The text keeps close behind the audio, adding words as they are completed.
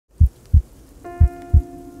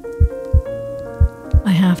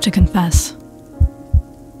have to confess.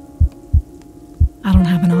 I don't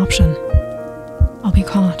have an option. I'll be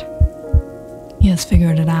caught. He has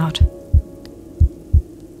figured it out.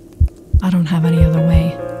 I don't have any other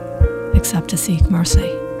way except to seek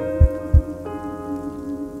mercy.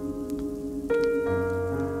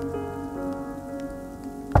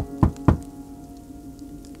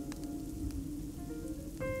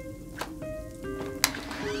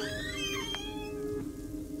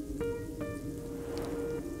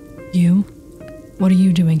 You? What are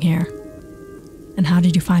you doing here? And how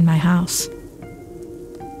did you find my house?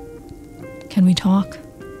 Can we talk?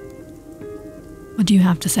 What do you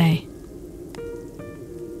have to say?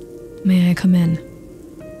 May I come in?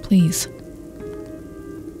 Please.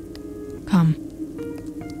 Come.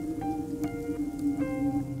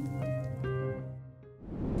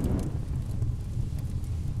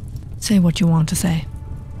 Say what you want to say.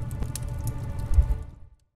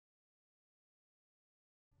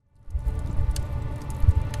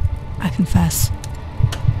 I confess.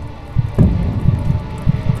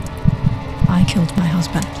 I killed my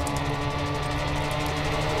husband.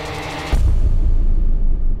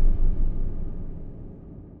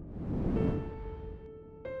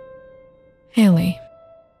 Haley.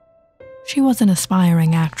 She was an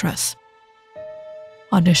aspiring actress,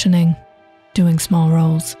 auditioning, doing small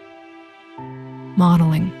roles,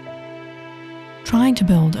 modeling, trying to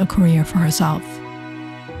build a career for herself.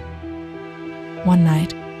 One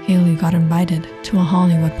night, Haley got invited to a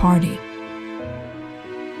Hollywood party.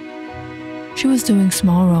 She was doing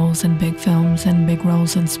small roles in big films and big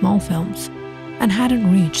roles in small films, and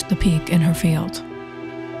hadn't reached the peak in her field.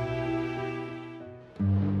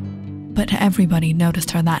 But everybody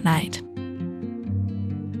noticed her that night.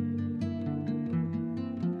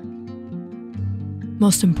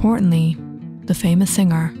 Most importantly, the famous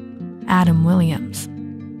singer, Adam Williams.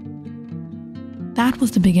 That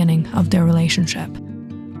was the beginning of their relationship.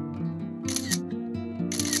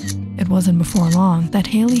 It wasn't before long that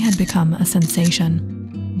Haley had become a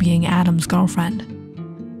sensation, being Adam's girlfriend.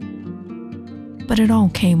 But it all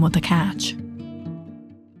came with a catch.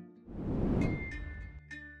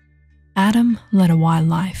 Adam led a wild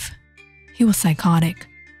life. He was psychotic,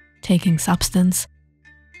 taking substance,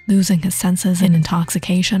 losing his senses in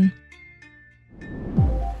intoxication.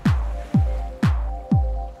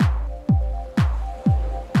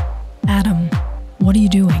 Adam, what are you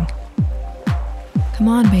doing? Come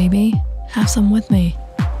on, baby, have some with me.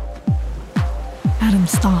 Adam,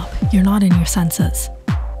 stop, you're not in your senses.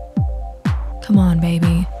 Come on,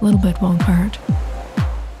 baby, a little bit won't hurt.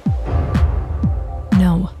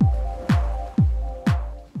 No.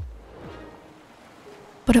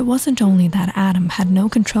 But it wasn't only that Adam had no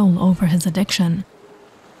control over his addiction,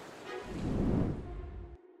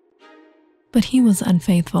 but he was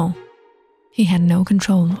unfaithful. He had no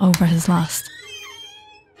control over his lust.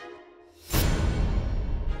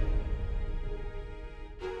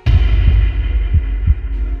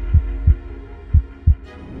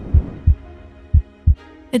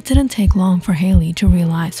 It didn't take long for Haley to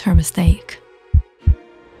realize her mistake.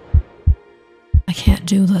 I can't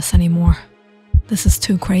do this anymore. This is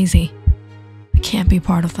too crazy. I can't be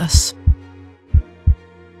part of this.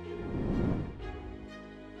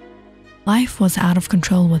 Life was out of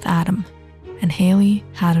control with Adam, and Haley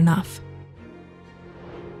had enough.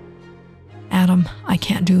 Adam, I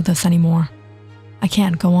can't do this anymore. I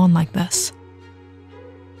can't go on like this.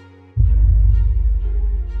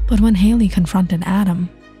 But when Haley confronted Adam,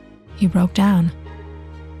 he broke down.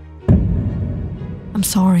 I'm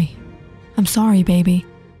sorry. I'm sorry, baby.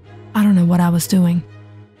 I don't know what I was doing.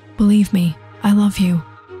 Believe me, I love you.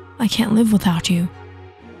 I can't live without you.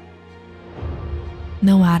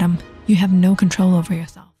 No, Adam, you have no control over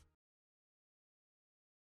yourself.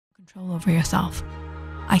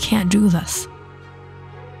 I can't do this.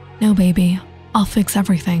 No, baby, I'll fix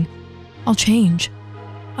everything. I'll change.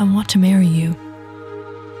 I want to marry you.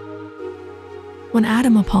 When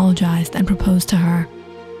Adam apologized and proposed to her,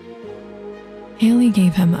 Haley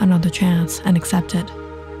gave him another chance and accepted.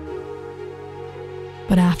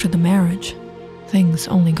 But after the marriage, things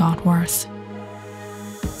only got worse.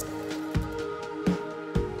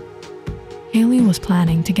 Haley was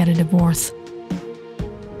planning to get a divorce.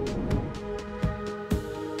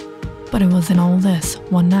 But it was in all this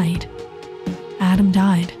one night, Adam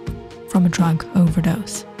died from a drug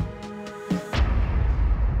overdose.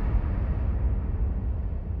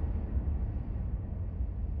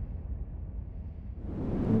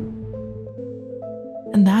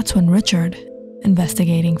 And that's when Richard,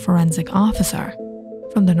 investigating forensic officer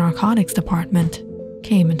from the narcotics department,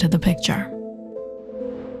 came into the picture.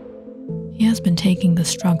 He has been taking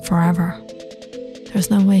this drug forever, There's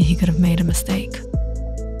no way he could have made a mistake.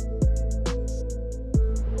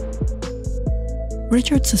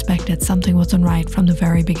 Richard suspected something wasn't right from the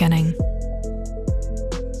very beginning,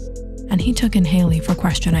 and he took in Haley for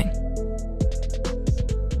questioning.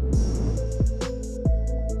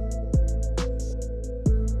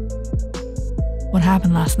 What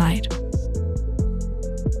happened last night?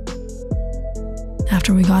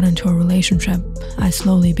 After we got into a relationship, I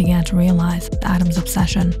slowly began to realize Adam's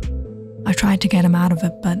obsession. I tried to get him out of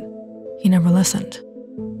it, but he never listened.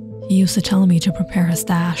 He used to tell me to prepare his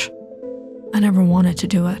stash. I never wanted to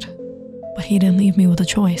do it, but he didn't leave me with a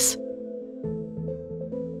choice.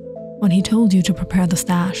 When he told you to prepare the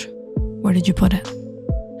stash, where did you put it?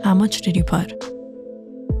 How much did you put?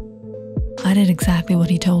 I did exactly what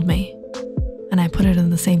he told me, and I put it in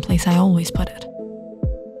the same place I always put it.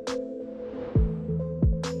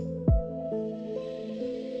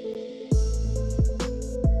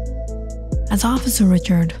 As Officer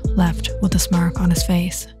Richard left with a smirk on his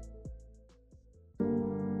face,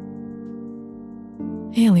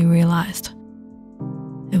 Haley realized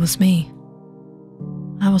it was me.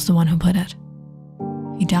 I was the one who put it.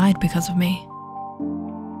 He died because of me.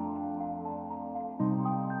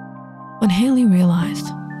 When Haley realized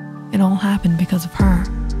it all happened because of her,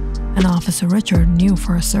 and Officer Richard knew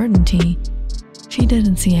for a certainty, she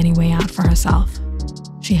didn't see any way out for herself.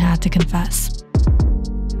 She had to confess.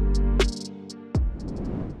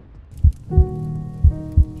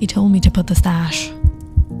 He told me to put the stash.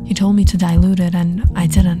 He told me to dilute it, and I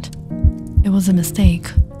didn't. It was a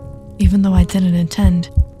mistake. Even though I didn't intend,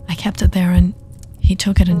 I kept it there and he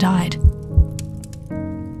took it and died.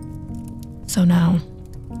 So now,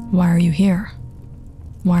 why are you here?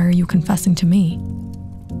 Why are you confessing to me?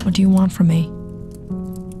 What do you want from me?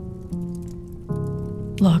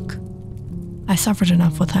 Look, I suffered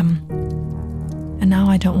enough with him, and now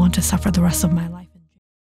I don't want to suffer the rest of my life.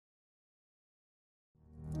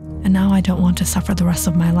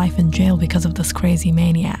 In jail because of this crazy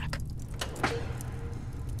maniac.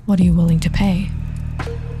 What are you willing to pay?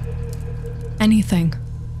 Anything.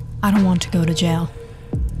 I don't want to go to jail.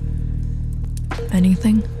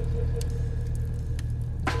 Anything?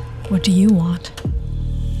 What do you want?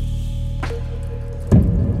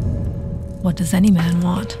 What does any man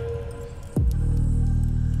want?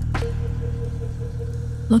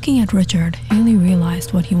 Looking at Richard, Haley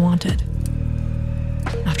realized what he wanted.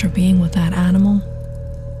 After being with that animal,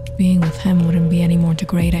 being with him wouldn't be any more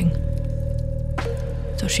degrading.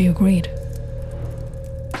 So she agreed.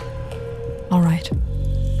 All right.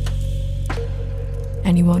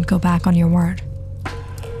 And you won't go back on your word.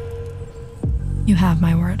 You have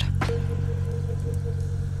my word.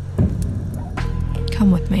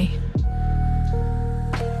 Come with me.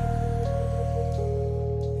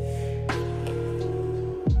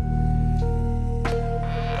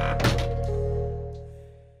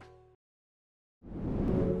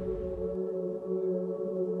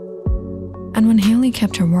 And when Haley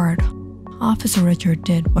kept her word, Officer Richard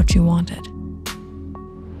did what she wanted.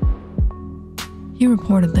 He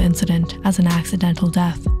reported the incident as an accidental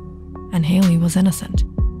death, and Haley was innocent.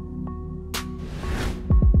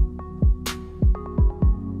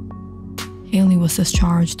 Haley was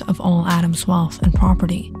discharged of all Adam's wealth and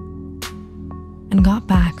property, and got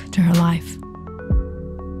back to her life.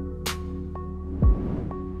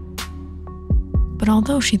 But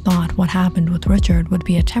although she thought what happened with Richard would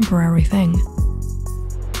be a temporary thing,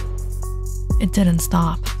 it didn't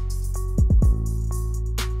stop.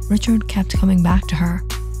 Richard kept coming back to her,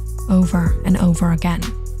 over and over again.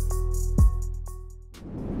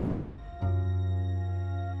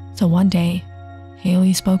 So one day,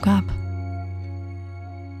 Haley spoke up.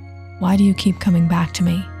 Why do you keep coming back to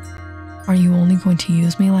me? Are you only going to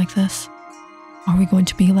use me like this? Are we going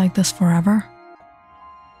to be like this forever?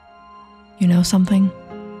 You know something?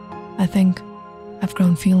 I think I've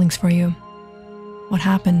grown feelings for you. What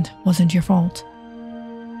happened wasn't your fault.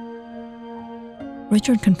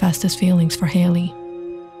 Richard confessed his feelings for Haley.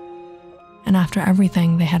 And after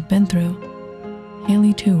everything they had been through,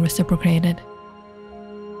 Haley too reciprocated.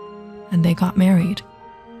 And they got married.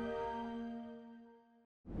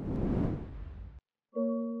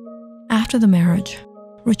 After the marriage,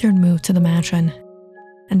 Richard moved to the mansion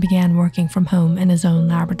and began working from home in his own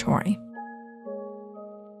laboratory.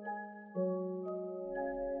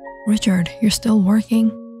 Richard, you're still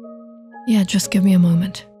working? Yeah, just give me a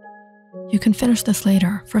moment. You can finish this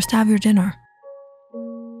later. First have your dinner.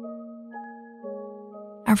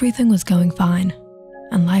 Everything was going fine,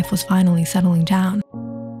 and life was finally settling down.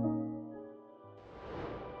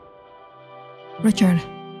 Richard,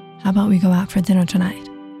 how about we go out for dinner tonight?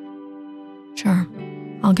 Sure,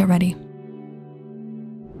 I'll get ready.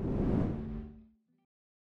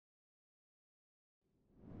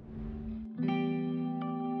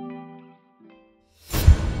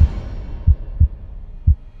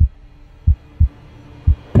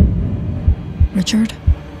 Richard?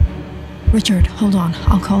 Richard, hold on.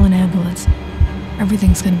 I'll call an ambulance.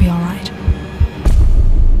 Everything's gonna be alright.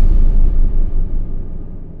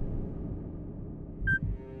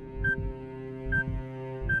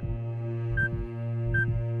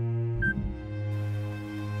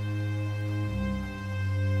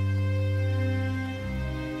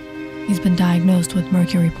 He's been diagnosed with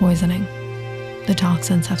mercury poisoning. The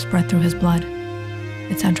toxins have spread through his blood.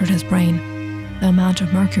 It's entered his brain. The amount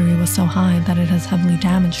of mercury was so high that it has heavily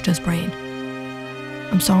damaged his brain.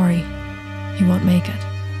 I'm sorry, he won't make it.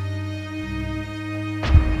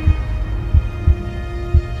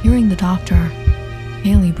 Hearing the doctor,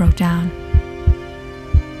 Haley broke down.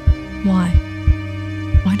 Why?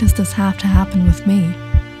 Why does this have to happen with me?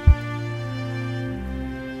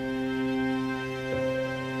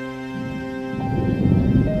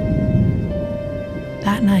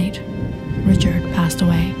 That night, Richard passed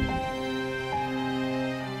away.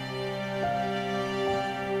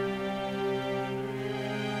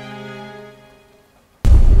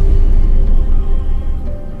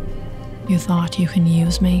 You thought you can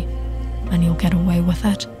use me and you'll get away with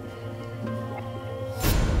it?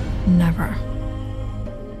 Never.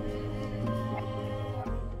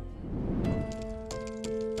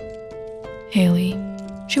 Haley,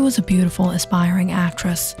 she was a beautiful, aspiring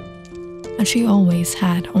actress, and she always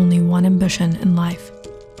had only one ambition in life: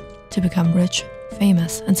 to become rich,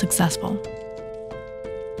 famous, and successful.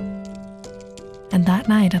 And that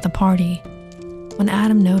night at the party, when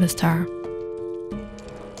Adam noticed her,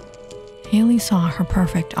 Haley saw her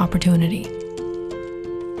perfect opportunity.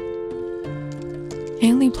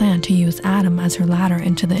 Haley planned to use Adam as her ladder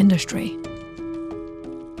into the industry.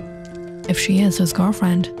 If she is his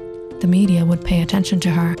girlfriend, the media would pay attention to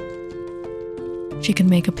her. She could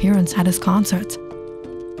make appearances at his concerts.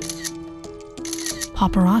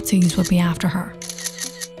 Paparazzis would be after her.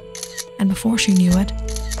 And before she knew it,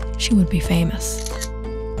 she would be famous.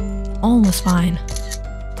 All was fine.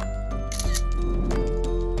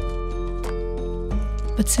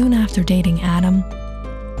 But soon after dating Adam,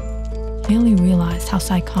 Haley realized how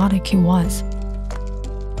psychotic he was.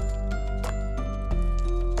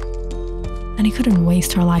 And he couldn't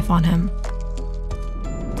waste her life on him.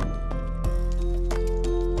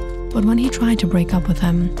 But when he tried to break up with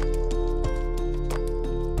him,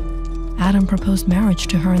 Adam proposed marriage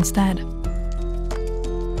to her instead.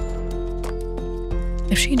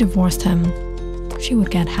 If she divorced him, she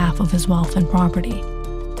would get half of his wealth and property.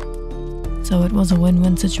 So it was a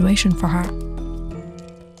win-win situation for her.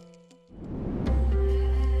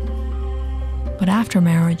 But after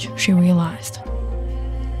marriage, she realized.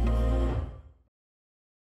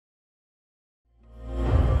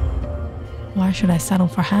 Why should I settle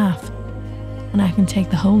for half when I can take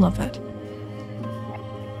the whole of it?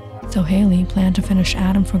 So Haley planned to finish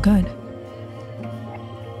Adam for good.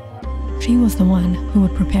 She was the one who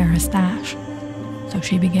would prepare his stash, so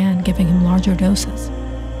she began giving him larger doses.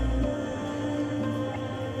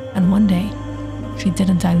 And one day, she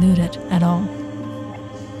didn't dilute it at all.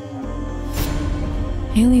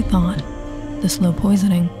 Haley thought the slow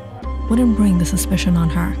poisoning wouldn't bring the suspicion on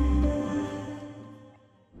her.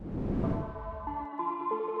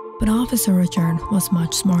 But Officer Richard was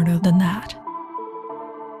much smarter than that,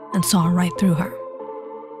 and saw right through her.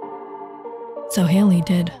 So Haley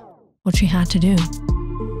did what she had to do.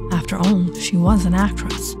 After all, she was an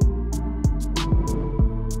actress.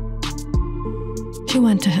 She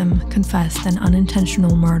went to him, confessed an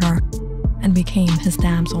unintentional murder, and became his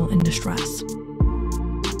damsel in distress.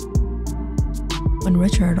 When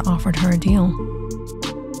Richard offered her a deal,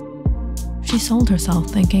 she sold herself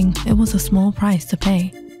thinking it was a small price to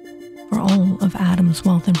pay for all of Adam's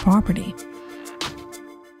wealth and property.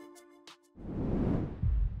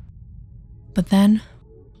 But then,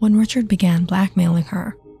 when Richard began blackmailing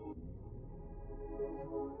her,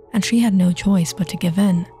 and she had no choice but to give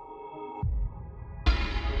in,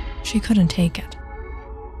 she couldn't take it.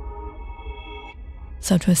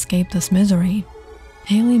 So to escape this misery,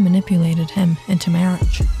 Haley manipulated him into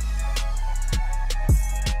marriage.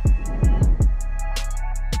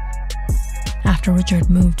 After Richard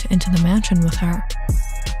moved into the mansion with her,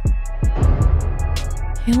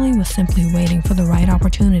 Haley was simply waiting for the right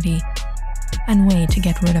opportunity and way to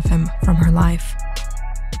get rid of him from her life.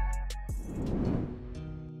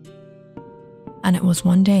 And it was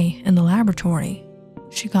one day in the laboratory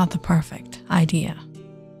she got the perfect idea.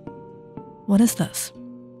 What is this?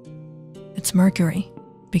 It's mercury.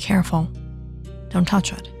 Be careful. Don't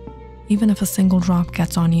touch it. Even if a single drop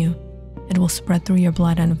gets on you, it will spread through your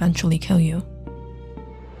blood and eventually kill you.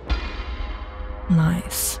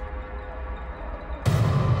 Nice.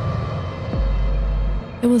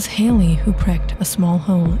 It was Haley who pricked a small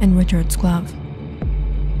hole in Richard's glove.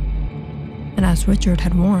 And as Richard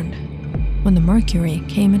had warned, when the mercury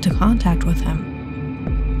came into contact with him,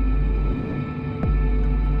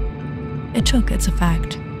 it took its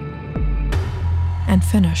effect and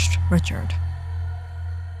finished Richard.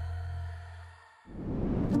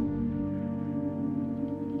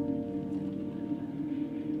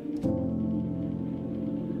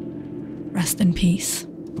 Rest in peace.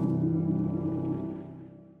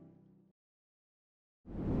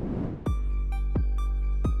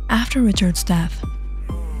 After Richard's death,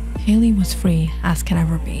 Haley was free as can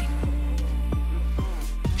ever be.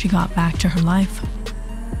 She got back to her life,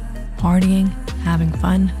 partying, having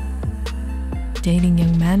fun, dating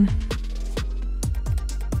young men.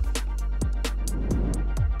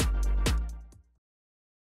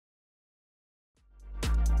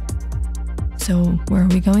 So, where are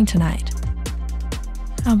we going tonight?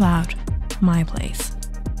 How about my place?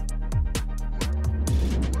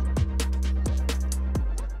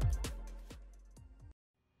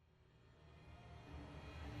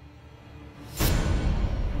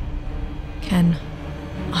 Ken,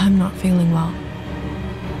 I'm not feeling well.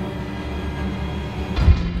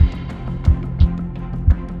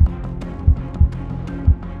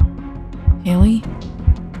 Haley?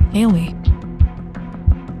 Haley?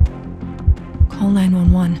 Call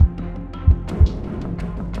 911.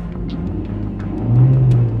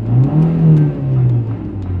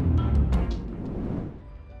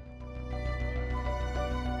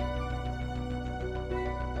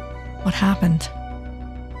 What happened?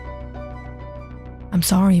 I'm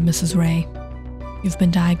sorry, Mrs. Ray. You've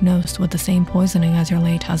been diagnosed with the same poisoning as your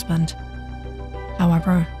late husband.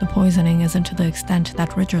 However, the poisoning isn't to the extent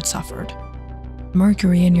that Richard suffered.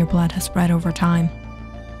 Mercury in your blood has spread over time.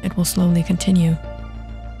 It will slowly continue.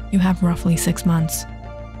 You have roughly 6 months.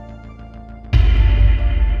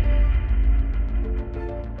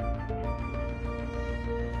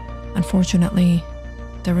 Unfortunately,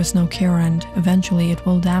 there is no cure, and eventually it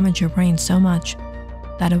will damage your brain so much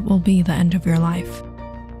that it will be the end of your life.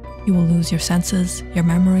 You will lose your senses, your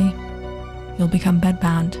memory. You'll become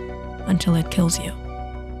bedbound until it kills you.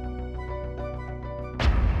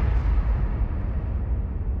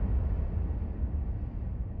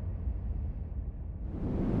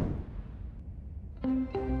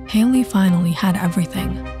 Haley finally had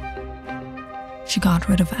everything. She got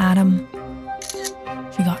rid of Adam.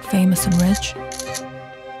 She got famous and rich.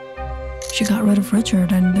 She got rid of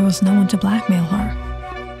Richard, and there was no one to blackmail her.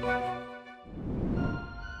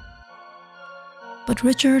 But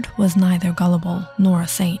Richard was neither gullible nor a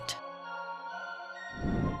saint.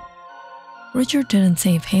 Richard didn't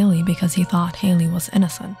save Haley because he thought Haley was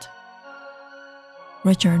innocent.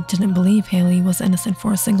 Richard didn't believe Haley was innocent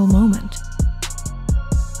for a single moment.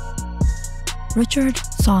 Richard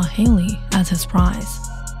saw Haley as his prize.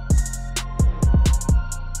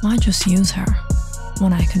 Why just use her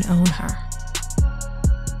when I can own her?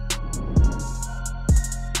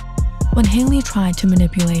 When Haley tried to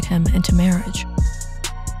manipulate him into marriage,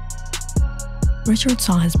 Richard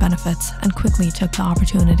saw his benefits and quickly took the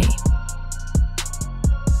opportunity.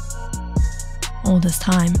 All this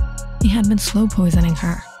time, he had been slow poisoning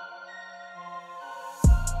her.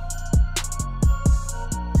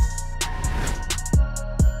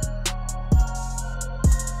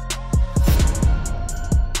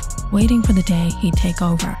 Waiting for the day he'd take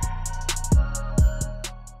over.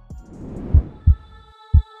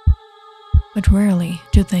 But rarely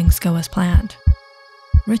do things go as planned.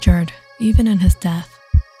 Richard, even in his death,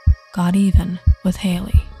 got even with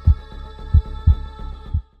Haley.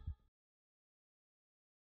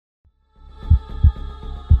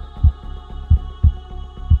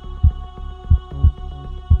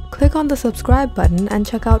 Click on the subscribe button and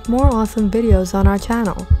check out more awesome videos on our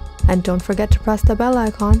channel. And don't forget to press the bell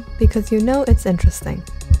icon because you know it's interesting.